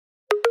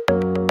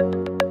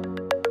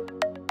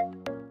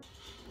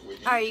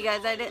Alright you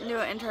guys, I didn't do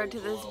an intro to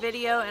this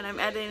video and I'm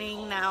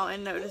editing now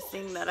and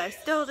noticing that I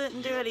still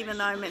didn't do it even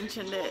though I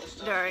mentioned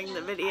it during the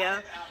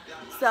video.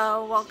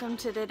 So welcome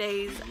to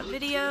today's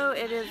video.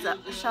 It is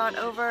shot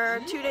over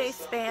a 2-day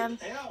span.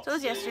 So it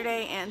was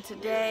yesterday and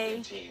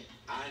today.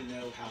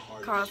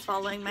 Carl's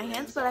following my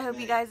hands, but I hope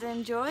you guys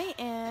enjoy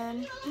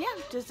and yeah,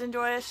 just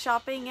enjoy us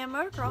shopping and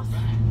motocross.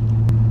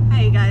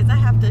 Hey guys, I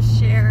have to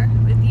share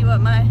with you what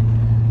my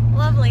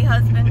lovely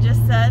husband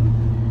just said.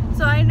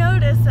 So I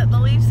noticed that the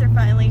leaves are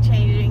finally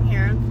changing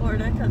here in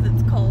Florida because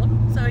it's cold.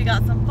 So we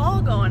got some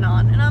fall going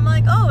on. And I'm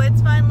like, oh, it's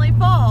finally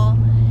fall.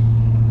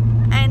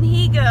 And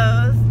he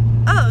goes,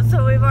 oh,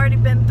 so we've already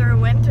been through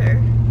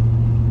winter.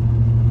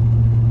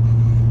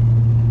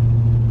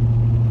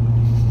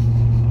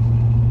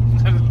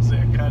 I didn't say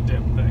a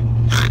goddamn thing.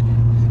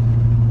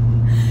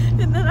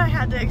 And then I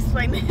had to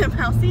explain to him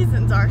how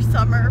seasons are.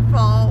 Summer,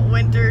 fall,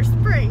 winter,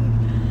 spring.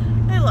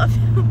 I love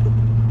him.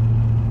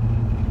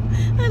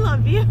 I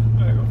love you.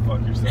 Go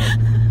fuck yourself.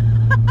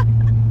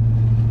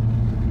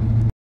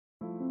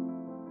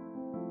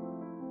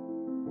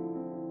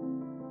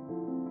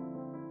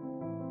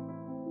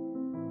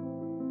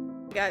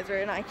 Guys, we're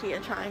in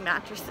IKEA trying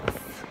mattresses.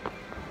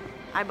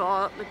 I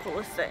bought the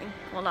coolest thing.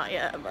 Well, not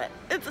yet, but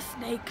it's a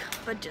snake.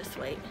 But just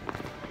wait.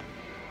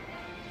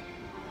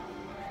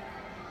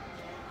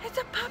 It's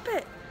a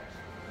puppet.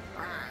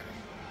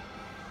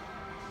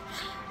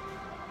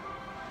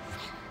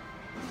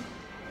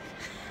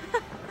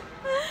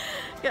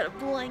 Got a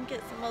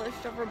blanket, some other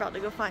stuff. We're about to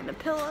go find the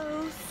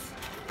pillows.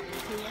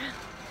 So yeah,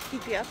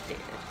 keep you updated.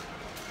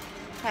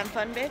 Having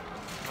fun, babe?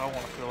 I want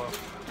a pillow.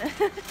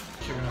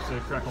 You're gonna say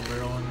Crackle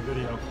Barrel in the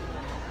video.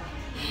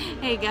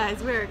 Hey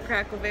guys, we're at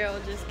Crackle Barrel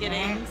just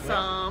getting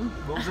some.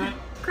 What was that?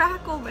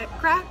 Cracker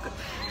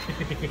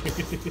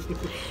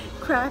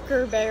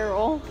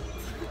Barrel.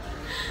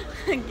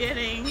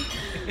 Getting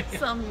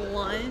some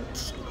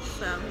lunch.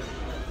 So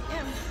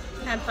yeah.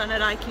 Had fun at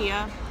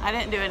IKEA. I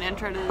didn't do an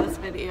intro to this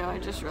video, I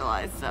just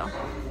realized, so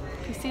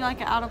if you see like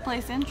an out of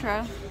place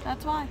intro,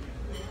 that's why.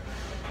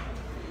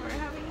 We're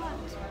having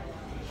lunch.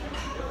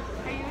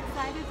 Are you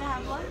excited to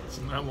have lunch?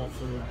 I want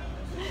food.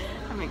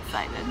 I'm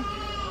excited.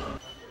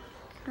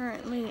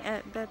 Currently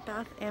at Bed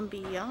Bath &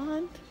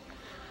 Beyond.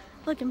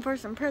 Looking for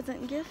some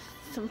present gifts.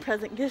 Some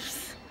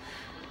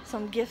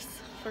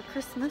gifts for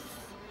Christmas.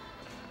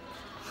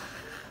 I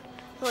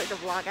feel like the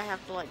vlog, I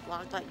have to like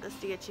vlog like this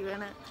to get you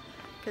in it.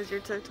 Because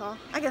you're so tall.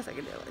 I guess I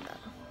could do it like that.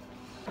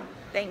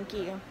 Thank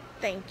you.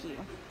 Thank you.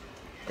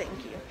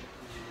 Thank you.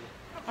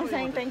 I'm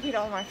saying thank you to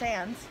all my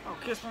fans. Oh,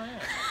 kiss my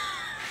ass.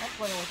 I'm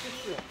playing with this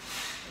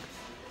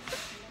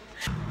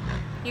shit.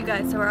 You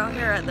guys, so we're out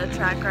here at the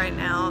track right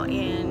now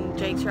and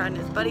Jake's riding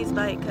his buddy's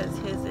bike because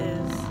his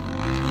is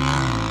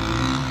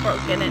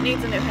broken. It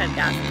needs a new head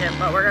gasket,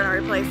 but we're going to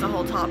replace the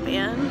whole top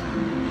end.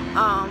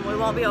 We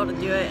won't be able to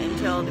do it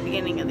until the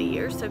beginning of the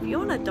year. So if you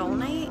want to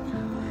donate,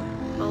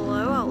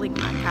 below, I'll link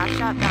my Cash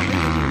App. That way you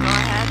can go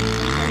ahead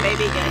and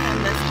maybe get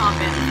him this top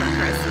end for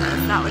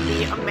Christmas. That would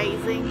be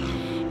amazing.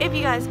 If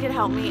you guys could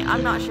help me,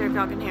 I'm not sure if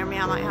y'all can hear me.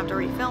 I might have to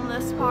refilm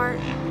this part,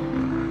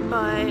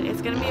 but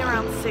it's gonna be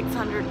around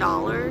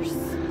 $600.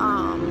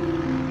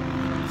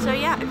 So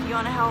yeah, if you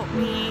want to help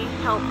me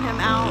help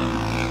him out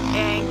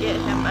and get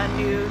him a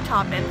new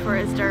top end for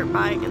his dirt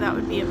bike, that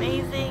would be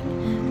amazing.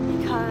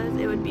 Because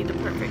it would be the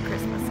perfect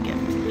Christmas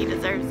gift. He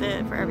deserves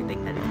it for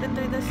everything that he's been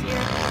through this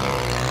year.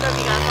 So if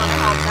you guys want to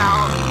help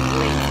out, the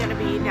link's going to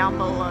be down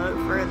below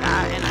for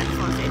that. And I just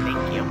want to say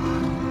thank you.